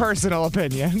my personal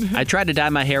opinion. I tried to dye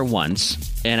my hair once,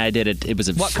 and I did it. It was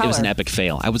an epic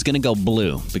fail. I was going to go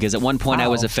blue because at one point I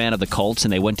was a fan of the Colts,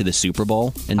 and they went to the Super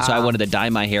Bowl, and so I wanted to dye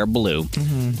my hair blue.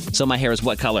 Mm-hmm. So my hair is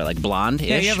what color? Like blonde-ish?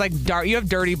 Yeah, you have like you have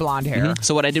dirty blonde hair. Mm-hmm.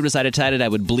 So what I did was I decided I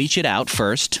would bleach it out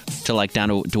first to like down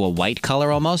to a white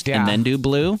color almost, and then do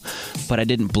blue. But I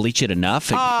didn't bleach it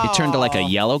enough. It turned to like a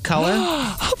yellow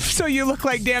color. So you look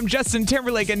like damn Justin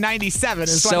Timberlake in '97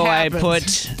 is what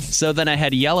happens. So then I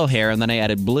had yellow hair, and then I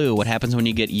added blue. What happens when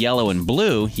you get yellow and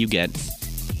blue? You get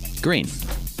green.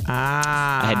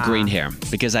 I had green hair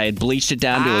because I had bleached it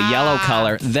down to a yellow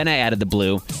color. Then I added the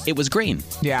blue. It was green.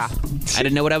 Yeah. I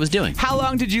didn't know what I was doing. How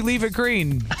long did you leave it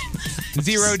green?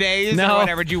 0 days or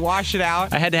whatever? Did you wash it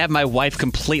out? I had to have my wife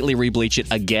completely rebleach it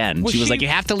again. She was like, you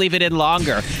have to leave it in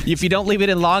longer. If you don't leave it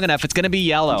in long enough, it's going to be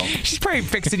yellow. She's probably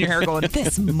fixing your hair going,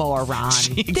 this moron.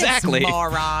 Exactly. This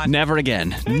moron. Never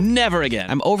again. Never again.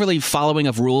 I'm overly following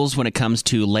of rules when it comes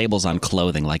to labels on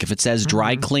clothing. Like if it says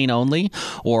dry clean only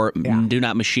or do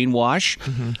not machine wash,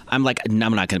 I'm like, no,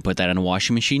 I'm not going to put that in a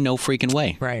washing machine. No freaking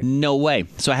way. Right. No way.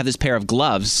 So I have this pair of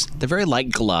gloves. They're very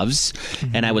light gloves.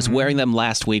 And I was wearing them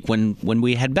last week when when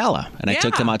we had Bella, and I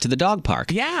took them out to the dog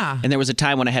park. Yeah. And there was a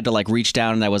time when I had to like reach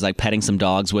down and I was like petting some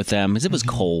dogs with them because it was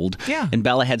cold. Yeah. And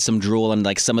Bella had some drool and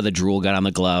like some of the drool got on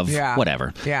the glove. Yeah.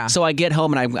 Whatever. Yeah. So I get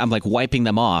home and I'm like wiping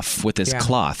them off with this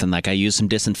cloth and like I use some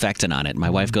disinfectant on it. My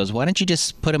wife goes, "Why don't you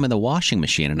just put them in the washing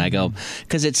machine?" And I go,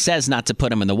 "Because it says not to put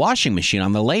them in the washing machine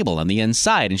on the label on the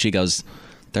inside." And she goes,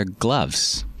 "They're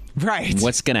gloves. Right.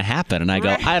 What's going to happen?" And I go,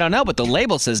 "I don't know, but the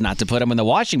label says not to put them in the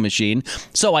washing machine,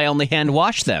 so I only hand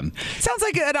wash them." Sounds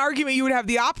like an argument you would have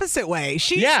the opposite way.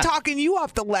 She's talking you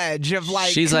off the ledge of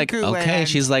like. She's like, cuckoo "Okay." land.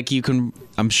 She's like, "You can.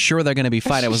 I'm sure they're going to be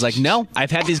fine." I was like, "No,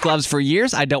 I've had these gloves for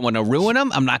years. I don't want to ruin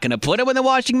them. I'm not going to put them in the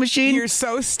washing machine." You're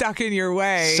so stuck in your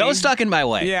way. So stuck in my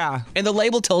way. Yeah. And the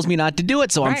label tells me not to do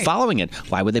it, so I'm Right. following it.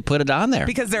 Why would they put it on there?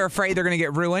 Because they're afraid they're going to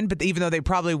get ruined, but even though they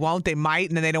probably won't, they might,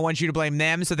 and then they don't want you to blame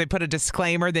them. So they put a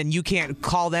disclaimer, then you can't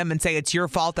call them and say it's your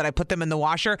fault that I put them in the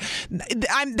washer.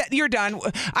 You're done.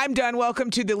 I'm done. Welcome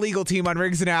to the legal team on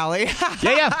Riggs and Alley.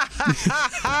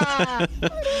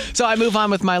 So I move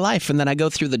on with my life, and then I go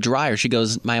through the dryer. She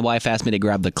goes, my wife asked me to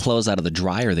grab the clothes out of the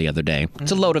dryer the other day.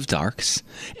 It's a load of darks.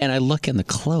 And I look in the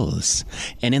clothes,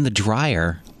 and in the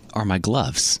dryer are my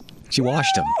gloves. She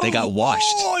washed them. They got washed.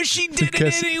 Oh, she did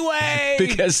it anyway.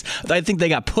 Because I think they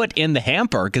got put in the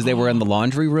hamper because they were in the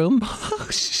laundry room.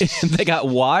 And they got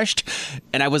washed.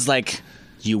 And I was like,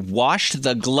 "You washed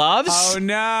the gloves?" Oh,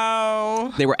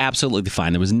 no. They were absolutely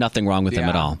fine. There was nothing wrong with them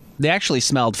at all. They actually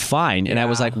smelled fine. And I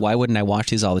was like, "Why wouldn't I wash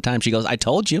these all the time?" She goes, "I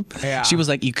told you." Yeah. She was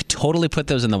like, "You could totally put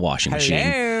those in the washing machine.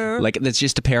 Hello. Like, it's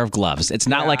just a pair of gloves. It's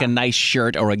not like a nice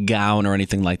shirt or a gown or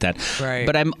anything like that." Right.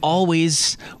 But I'm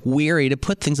always weary to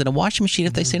put things in a washing machine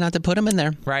if they say not to put them in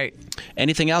there. Right.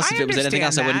 Anything else? If it was anything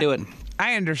else, I wouldn't do it.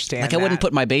 I understand. Like, I wouldn't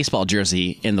put my baseball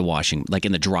jersey in the washing, like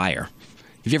in the dryer.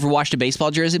 Have you ever washed a baseball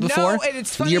jersey before? No, and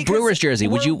it's funny. Your Brewers jersey,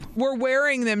 would you? We're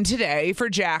wearing them today for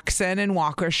Jackson and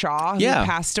Waukesha, who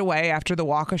passed away after the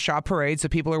Waukesha parade. So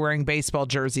people are wearing baseball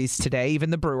jerseys today, even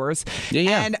the Brewers.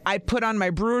 Yeah. And I put on my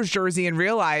Brewers jersey and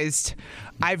realized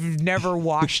I've never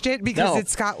washed it because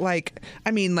it's got like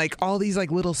all these like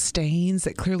little stains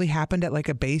that clearly happened at like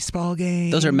a baseball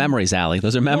game. Those are memories, Allie.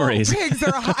 Those are memories. Whoa, pigs,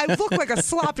 I look like a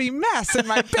sloppy mess in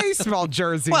my baseball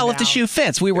jersey. Well, now. if the shoe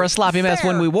fits, we were a sloppy mess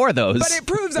when we wore those. But it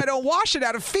proves I don't wash it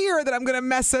out of fear that I'm going to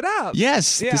mess it up.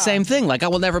 Yes, the same thing. Like, I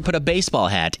will never put a baseball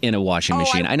hat in a washing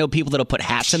machine. I know people that'll put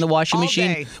hats in the washing all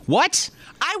machine. Day. What?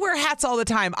 I wear hats all the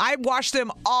time. I wash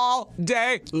them all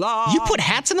day long. You put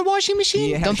hats in the washing machine?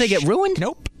 Yes. Don't they get ruined?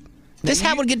 Nope. This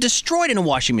hat would get destroyed in a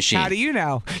washing machine. How do you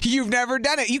know? You've never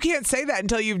done it. You can't say that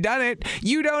until you've done it.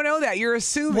 You don't know that. You're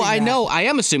assuming Well, I that. know. I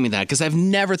am assuming that because I've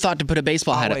never thought to put a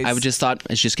baseball hat. Always. I would just thought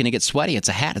it's just going to get sweaty. It's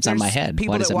a hat. It's on my head.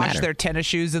 People Why does that it wash matter? their tennis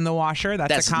shoes in the washer.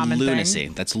 That's a common lunacy.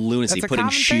 thing. That's lunacy. That's a Putting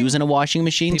common shoes thing. in a washing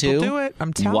machine People too. do it.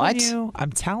 I'm telling what? you.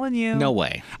 I'm telling you. No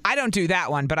way. I don't do that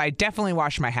one, but I definitely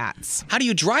wash my hats. How do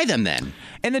you dry them then?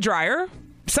 In the dryer.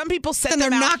 Some people set Then them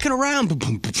they're out. knocking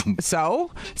around.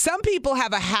 So, some people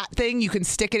have a hat thing. You can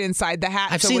stick it inside the hat.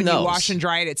 I've so seen when those. you wash and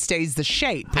dry it, it stays the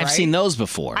shape. I've right? seen those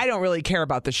before. I don't really care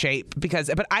about the shape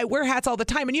but I wear hats all the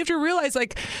time, and you have to realize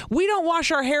like we don't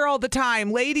wash our hair all the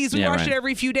time, ladies. We wash it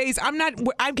every few days.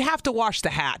 I have to wash the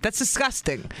hat. That's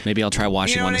disgusting. Maybe I'll try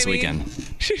washing You know one what this I mean?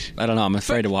 weekend. I don't know. I'm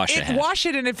afraid to wash a hat. Wash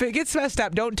it, and if it gets messed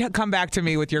up, don't come back to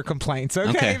me with your complaints,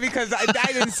 okay? Because I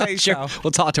didn't say Sure. so.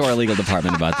 We'll talk to our legal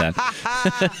department about that.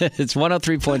 It's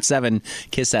 103.7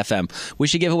 KISS FM. We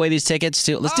should give away these tickets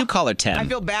to. Let's do caller 10. I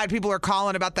feel bad. People are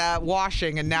calling about that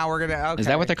washing, and now we're gonna. Okay. Is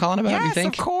that what they're calling about? Yes, you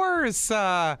think? of course.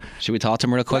 Should we talk to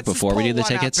them real quick Let's before we do the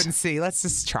pull one tickets? Up and see. Let's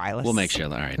just try. We'll make sure.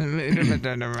 All right.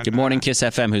 Good morning, KISS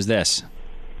FM. Who's this?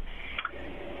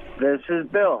 This is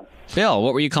Bill. Bill,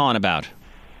 what were you calling about?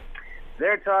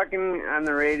 They're talking on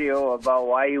the radio about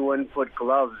why you wouldn't put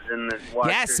gloves in the washer.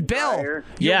 Yes, Bill. Dryer.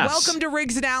 You're welcome to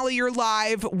Riggs and Alley. You're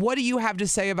live. What do you have to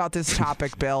say about this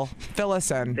topic, Bill? Fill us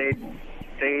in.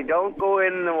 They don't go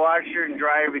in the washer and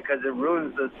dryer because it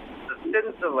ruins the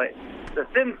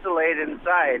thinsulate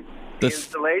inside. The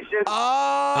insulation.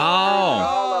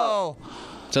 Oh.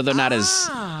 So they're not as.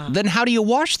 Then how do you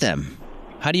wash them?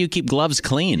 How do you keep gloves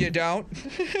clean? You don't?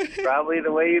 Probably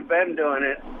the way you've been doing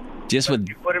it. Just with.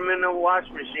 You put them in a wash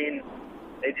machine,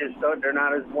 they just don't. They're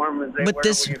not as warm as they But were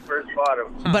this- when you first bought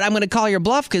them. But I'm going to call your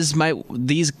bluff because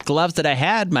these gloves that I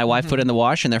had, my wife put in the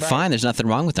wash and they're fine. There's nothing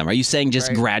wrong with them. Are you saying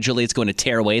just gradually it's going to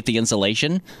tear away at the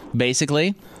insulation,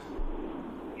 basically?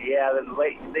 Yeah,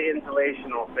 the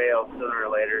insulation will fail sooner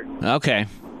or later. Okay.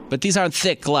 But these aren't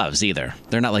thick gloves either.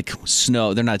 They're not like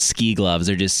snow. They're not ski gloves.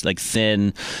 They're just like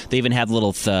thin. They even have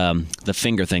little the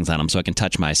finger things on them so I can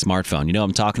touch my smartphone. You know what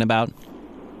I'm talking about?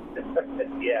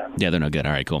 Yeah. Yeah, they're no good.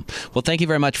 All right, cool. Well, thank you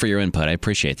very much for your input. I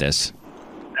appreciate this.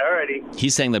 Alrighty.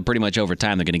 He's saying that pretty much over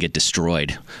time they're going to get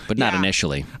destroyed, but not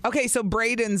initially. Okay, so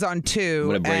Braden's on 2.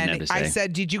 What did Braden and have to I say?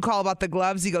 said, did you call about the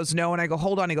gloves? He goes, no. And I go,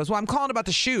 hold on. He goes, well, I'm calling about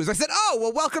the shoes. I said, oh,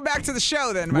 well, welcome back to the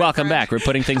show then. Welcome back. We're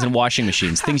putting things in washing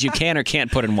machines. Things you can or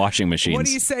can't put in washing machines. What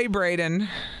do you say, Braden?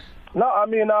 No, I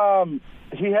mean,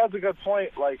 he has a good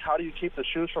point. Like, how do you keep the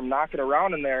shoes from knocking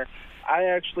around in there? I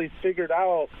actually figured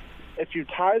out if you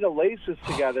tie the laces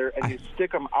together and you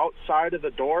stick them outside of the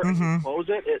door and you close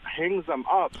it, it hangs them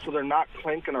up so they're not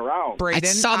clanking around. Braden, I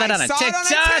saw that on a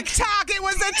TikTok. It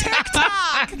was a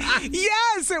TikTok.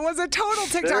 Yes, it was a total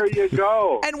TikTok. There you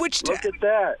go. And Look at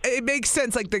that. It makes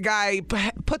sense. Like the guy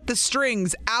put the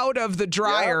strings out of the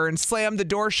dryer and slammed the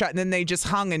door shut, and then they just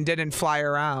hung and didn't fly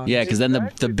around. Yeah, because then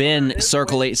the bin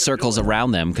circles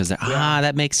around them because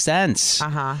that makes sense.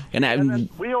 And then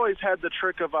we always had the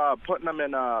trick of putting them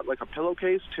in like a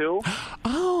pillowcase too.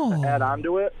 Oh, to add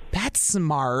onto it. That's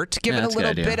smart. Give it a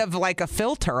little bit of like a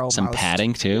filter almost. Some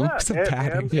padding too. Yeah, Some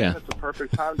padding. Yeah, it's a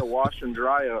perfect time to wash and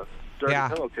dry a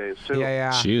dirty pillowcase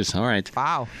too. Shoes. All right.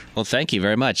 Wow. Well, thank you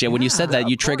very much. Yeah, when you said that,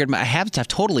 you triggered my. I've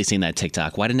totally seen that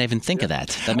TikTok. Why didn't I even think of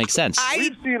that? That makes sense.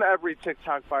 We've seen every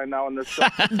TikTok by now in this show.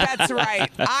 That's right.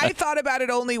 I thought about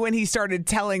it only when he started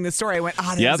telling the story. I went,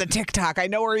 oh, there's a TikTok. I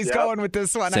know where he's going with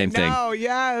this one. Same thing. Oh,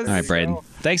 yes. All right, Braden.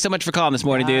 Thanks so much for calling this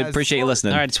morning, dude. Appreciate you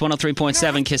listening. All right, it's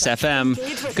 103.7 KISS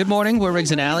FM. Good morning. We're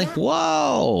Riggs and Alley.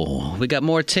 Whoa. We got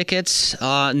more tickets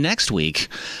next week.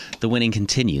 The winning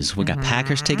continues. We got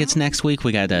Packers tickets next week.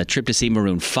 We got a trip to see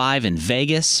Maroon 5 in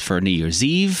Vegas for New Year's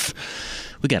Eve.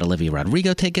 We got Olivia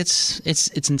Rodrigo tickets.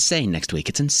 It's insane next week.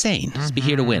 It's insane. Just be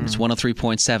here to win. It's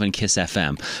 103.7 KISS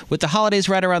FM. With the holidays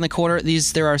right around the corner,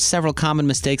 there are several common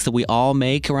mistakes that we all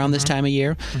make around this time of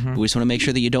year. We just want to make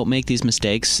sure that you don't make these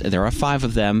mistakes. There are 5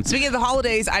 of them. Speaking of the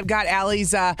holidays, I've got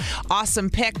Allie's awesome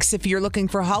picks. If you're looking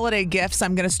for holiday gifts,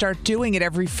 I'm going to start doing it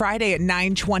every Friday at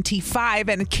 9:25.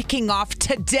 And kicking off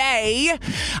today,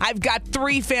 I've got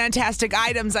 3 fantastic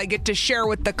items I get to share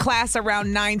with the class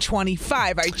around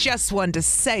 9:25. I just wanted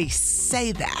to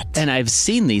say that. And I've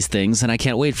seen these things, and I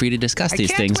can't wait for you to discuss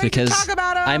these things because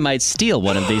I might steal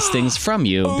one of these things from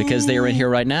you because they are in here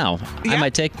right now. I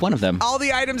might take one of them. All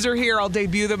the items are here. I'll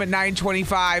debut them at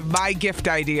 9:25. My gift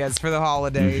ideas for the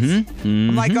holidays.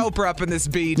 I'm like Oprah up in this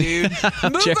bee, dude.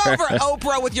 Move over,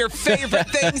 Oprah, with your favorite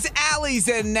things. Allie's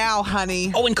in now,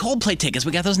 honey. Oh, and Coldplay tickets.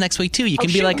 We got those next week, too. You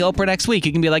can be like Oprah next week.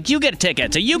 You can be like, you get a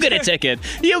ticket. So you get a ticket.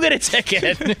 You get a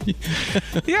ticket.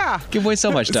 Yeah. Give away so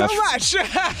much stuff. So much.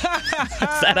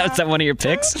 Is that one of your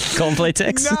picks? Coldplay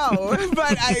ticks? No,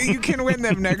 but you can win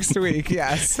them next week,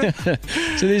 yes.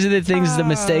 So these are the things, the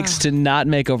mistakes to not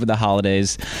make over the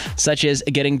holidays, such as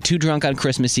getting too drunk on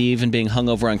Christmas Eve and being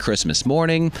hungover on Christmas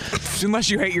morning.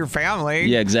 Unless you hate your family.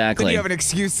 Yeah, exactly. Then you have an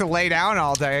excuse to lay down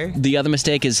all day. The other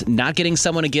mistake is not getting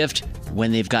someone a gift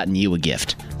when they've gotten you a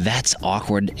gift. That's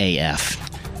awkward AF.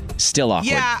 Still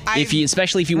awkward. Yeah,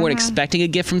 especially if you weren't expecting a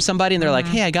gift from somebody and they're like,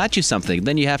 hey, I got you something.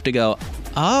 Then you have to go,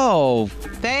 oh.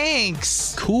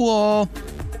 Thanks. Cool.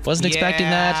 Wasn't expecting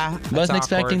that. Wasn't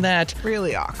expecting that.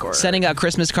 Really awkward. Sending out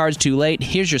Christmas cards too late.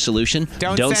 Here's your solution.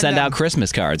 Don't send out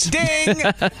Christmas cards. Ding!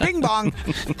 Bing bong.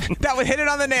 That would hit it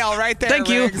on the nail right there. Thank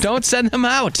you. Don't send them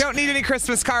out. Don't need any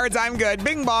Christmas cards. I'm good.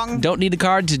 Bing bong. Don't need the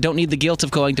cards. Don't need the guilt of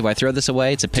going, do I throw this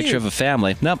away? It's a picture of a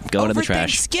family. Nope. Go into the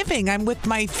trash. Thanksgiving, I'm with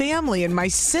my family and my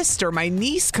sister. My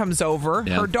niece comes over,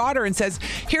 her daughter, and says,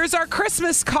 here's our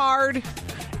Christmas card.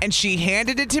 And she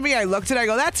handed it to me. I looked at it. I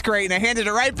go, that's great. And I handed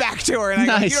it right back to her. And I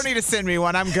go, you don't need to send me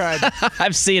one. I'm good.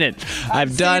 I've seen it.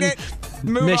 I've done it.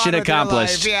 Mission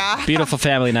accomplished. Yeah. Beautiful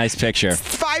family, nice picture.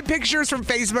 5 pictures from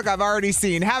Facebook I've already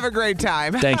seen. Have a great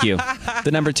time. Thank you.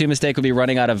 The number 2 mistake would be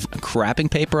running out of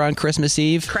crapping paper on Christmas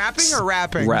Eve. Crapping or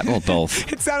wrapping? Well,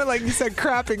 both. It sounded like you said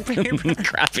crapping paper.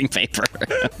 Crapping paper.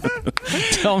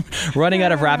 Running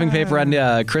out of wrapping paper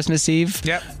on Christmas Eve.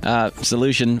 Yep.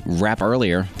 Solution, wrap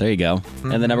earlier. There you go.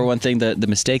 And the number 1 thing, the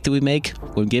mistake that we make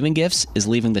when giving gifts is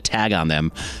leaving the tag on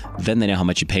them. Then they know how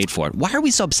much you paid for it. Why are we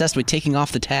so obsessed with taking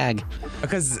off the tag?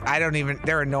 Because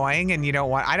they're annoying and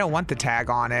I don't want the tag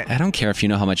on it. I don't care if you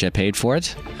know how much I paid for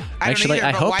it. Actually,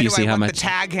 I hope you see how much. The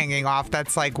tag hanging off,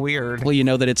 that's like weird. Well, you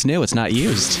know that it's new. It's not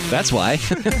used. That's why.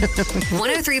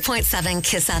 103.7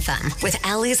 KISS FM with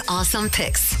Allie's awesome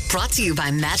picks. Brought to you by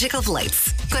Magic of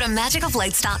Lights. Go to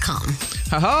magicoflights.com.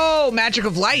 Oh, Magic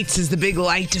of Lights is the big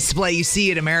light display you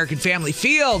see at American Family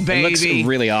Field, baby. It looks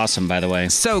really awesome, by the way.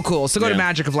 So cool. So go to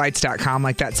magicoflights.com,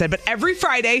 like that said. But every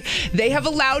Friday, they have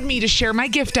allowed me to share my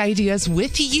gift ideas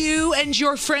with you and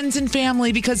your friends and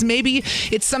family, because maybe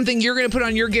it's something you're going to put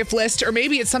on your gift list, or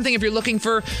maybe it's something if you're looking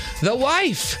for the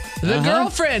wife, the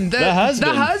girlfriend, the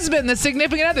husband, the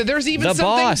significant other. There's even the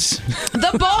something. Boss.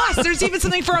 The boss. There's even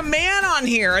something for a man on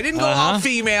here. I didn't go all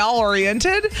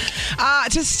female-oriented.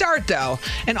 To start, though,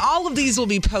 and all of these will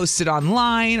be posted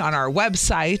online on our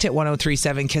website at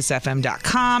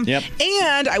 1037kissfm.com. Yep.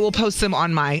 And I will post them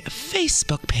on my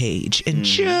Facebook page in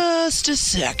just a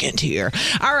second here.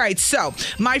 All right, so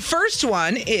my first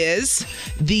one is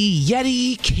the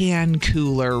Yeti can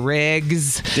cooler,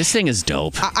 Riggs. This thing is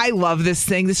dope. I love this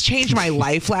thing. This changed my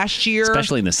life last year.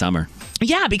 Especially in the summer.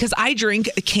 Yeah, because I drink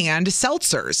canned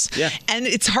seltzers. Yeah. And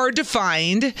it's hard to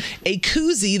find a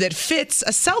koozie that fits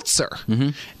a seltzer. Mm-hmm.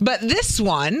 But this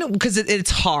one, because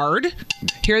it's hard.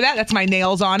 Hear that? That's my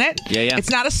nails on it. Yeah. It's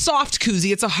not a soft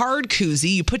koozie. It's a hard koozie.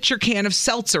 You put your can of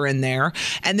seltzer in there,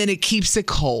 and then it keeps it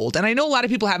cold. And I know a lot of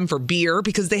people have them for beer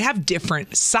because they have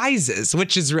different sizes,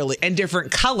 which is really, and different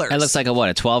colors. It looks like a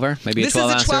 12er? Maybe this a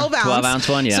 12 is a 12 ounce. 12 ounce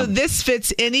one, yeah. So this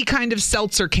fits any kind of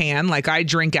seltzer can like I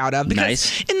drink out of.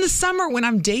 Because in the summer, when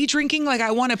I'm day drinking, like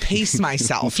I want to pace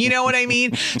myself. You know what I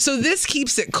mean? So this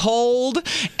keeps it cold,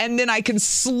 and then I can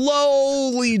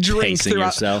slowly drink Pacing throughout.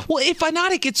 yourself. Well, if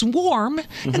not, it gets warm,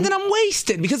 and then I'm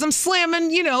wasted because I'm slamming,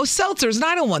 seltzers, and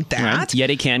I don't want that. Right.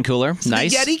 Yeti can cooler.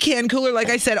 Nice. The Yeti can cooler, like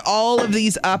I said, all of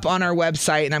these up on our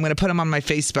website, and I'm going to put them on my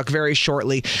Facebook very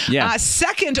shortly. Yeah.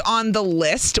 Second on the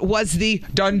list was the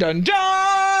dun dun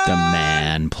dun. The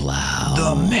man plow.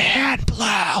 The man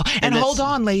plow. And hold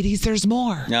on, ladies, there's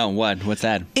more. No, what? What's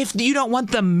that? If you don't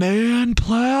want the man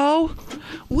plow,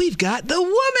 we've got the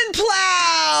woman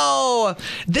plow.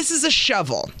 This is a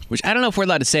shovel. Which I don't know if we're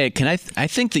allowed to say it. I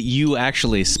think that you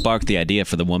actually sparked the idea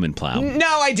for the woman plow.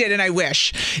 No, I didn't. I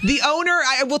wish. The owner,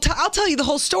 I'll tell you the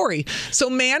whole story. So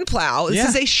man plow, this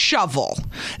is a shovel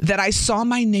that I saw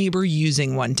my neighbor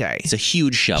using one day. It's a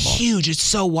huge shovel. Huge. It's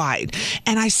so wide.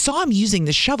 And I saw him using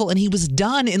the shovel, and he was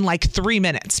done in like 3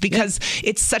 minutes because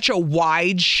it's such a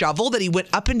wide shovel that he went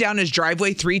up and down his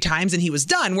driveway 3 times and he was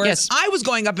done. Whereas I was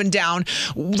going up and down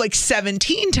like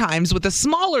 17 times with a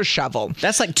smaller shovel.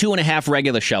 That's like 2.5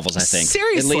 regular shovels, I think.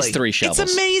 Seriously. At least 3 shovels.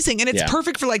 It's amazing. And it's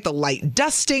perfect for like the light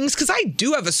dustings, because I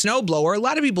do have a snowblower. A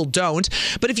lot of people don't.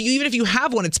 But even if you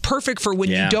have one, it's perfect for when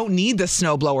you don't need the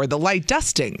snowblower, the light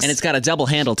dustings. And it's got a double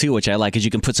handle too, which I like, because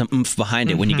you can put some oomph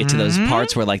behind it when you get to those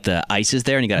parts where like the ice is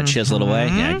there and you got to chisel it away.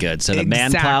 Yeah, good. So the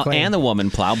man plow and the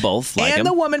woman plow both like and them.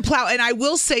 The woman plow. And I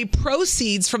will say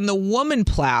proceeds from the woman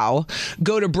plow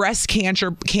go to breast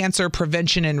cancer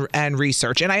prevention and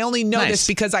research. And I only know this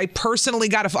because I personally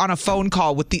got on a phone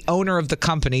call with the owner of the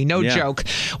company. No joke.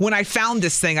 When I found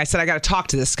this thing, I said, I got to talk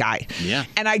to this guy. Yeah.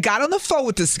 And I got on the phone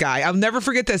with this guy. I'll never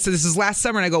forget this. So this is last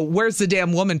summer. And I go, where's the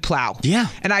damn woman plow? Yeah.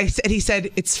 And he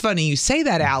said, it's funny you say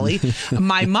that, Allie.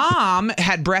 My mom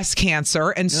had breast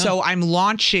cancer. And so I'm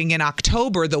launching in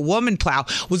October. The woman plow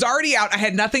was already out. I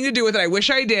had nothing to do with it. I wish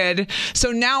I did.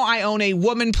 So now I own a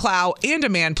woman plow and a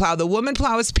man plow. The woman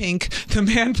plow is pink. The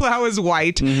man plow is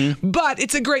white. But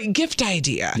it's a great gift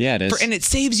idea. Yeah, it is. And it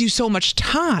saves you so much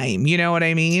time. You know what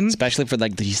I mean? Especially for,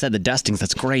 like you said, the dustings.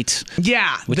 That's great.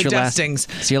 Yeah, What's the your dustings.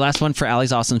 So your last one for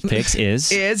Allie's Awesome Picks is?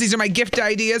 These are my gift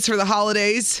ideas for the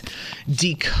holidays.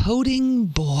 Decoding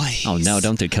Boys. Oh, no,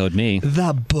 don't decode me.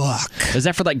 The book. Is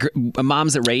that for like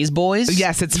moms that raise boys?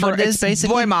 Yes, it's for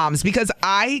boy moms, because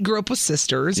I grew up with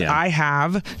sisters. Yeah. I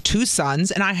have 2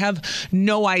 sons, and I have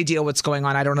no idea what's going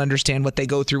on. I don't understand what they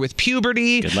go through with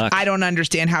puberty. Good luck. I don't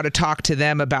understand how to talk to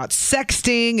them about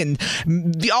sexting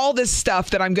and all this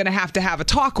stuff that I'm going to have a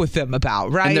talk with them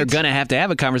about, right? And they're going to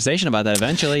have a conversation about that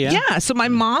eventually, yeah. Yeah, so my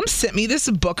mom sent me this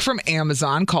book from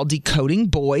Amazon called Decoding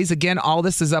Boys. Again, all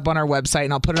this is up on our website,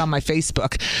 and I'll put it on my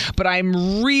Facebook. But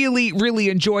I'm really, really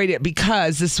enjoyed it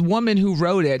because this woman who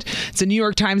wrote it, it's a New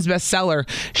York Times bestseller.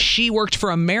 She worked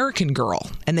for American Girl,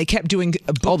 and they kept doing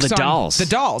books the on dolls. The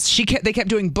dolls. They kept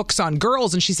doing books on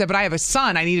girls, and she said, but I have a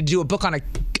son. I need to do a book on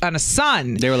a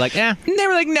son. They were like, And they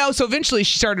were like, no. So eventually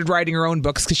she started writing her own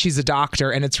books because she's a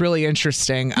doctor, and it's really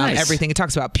interesting. Nice. Everything. It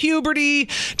talks about puberty,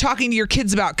 talking to your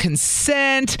kids about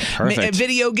consent,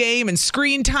 video game and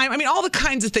screen time. I mean, all the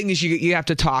kinds of things you have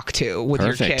to talk to with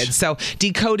your kids. So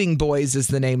Decoding Boys is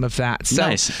the name of that. So,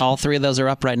 nice. All 3 of those are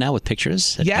up right now with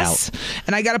pictures. Yes.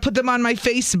 And I got to put them on my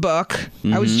Facebook.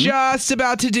 I was just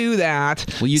about to do that.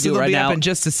 Will you do it right now? now? Up in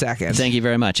just a second. Thank you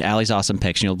very much. Allie's Awesome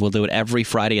Picks. We'll do it every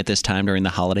Friday at this time during the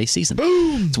holiday season.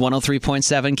 Boom. It's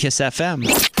 103.7 KISS FM.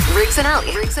 Riggs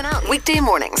Riggs and Alley. Weekday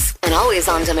mornings. And always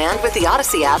on demand with the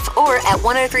Odyssey app or at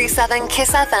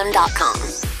 1037kissfm.com.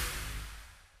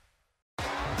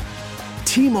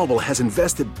 T-Mobile has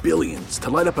invested billions to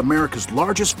light up America's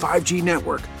largest 5G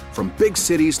network, from big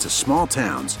cities to small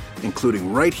towns,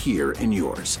 including right here in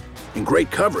yours. And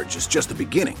great coverage is just the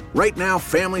beginning. Right now,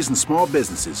 families and small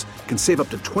businesses can save up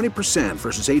to 20%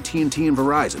 versus AT&T and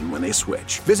Verizon when they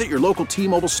switch. Visit your local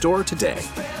T-Mobile store today.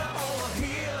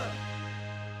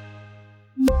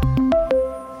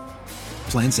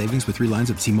 Plan savings with 3 lines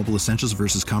of T-Mobile Essentials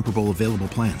versus comparable available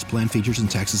plans. Plan features and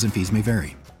taxes and fees may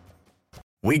vary.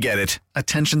 We get it.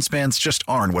 Attention spans just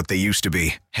aren't what they used to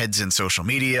be. Heads in social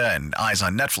media and eyes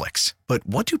on Netflix. But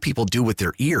what do people do with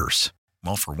their ears?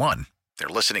 Well, for one, they're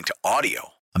listening to audio.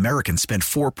 Americans spend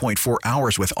 4.4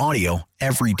 hours with audio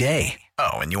every day.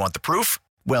 Oh, and you want the proof?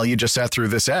 Well, you just sat through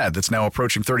this ad that's now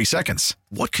approaching 30 seconds.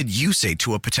 What could you say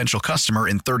to a potential customer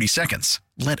in 30 seconds?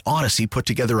 Let Odyssey put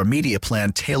together a media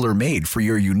plan tailor-made for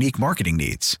your unique marketing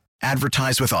needs.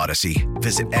 Advertise with Odyssey.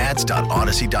 Visit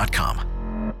ads.odyssey.com.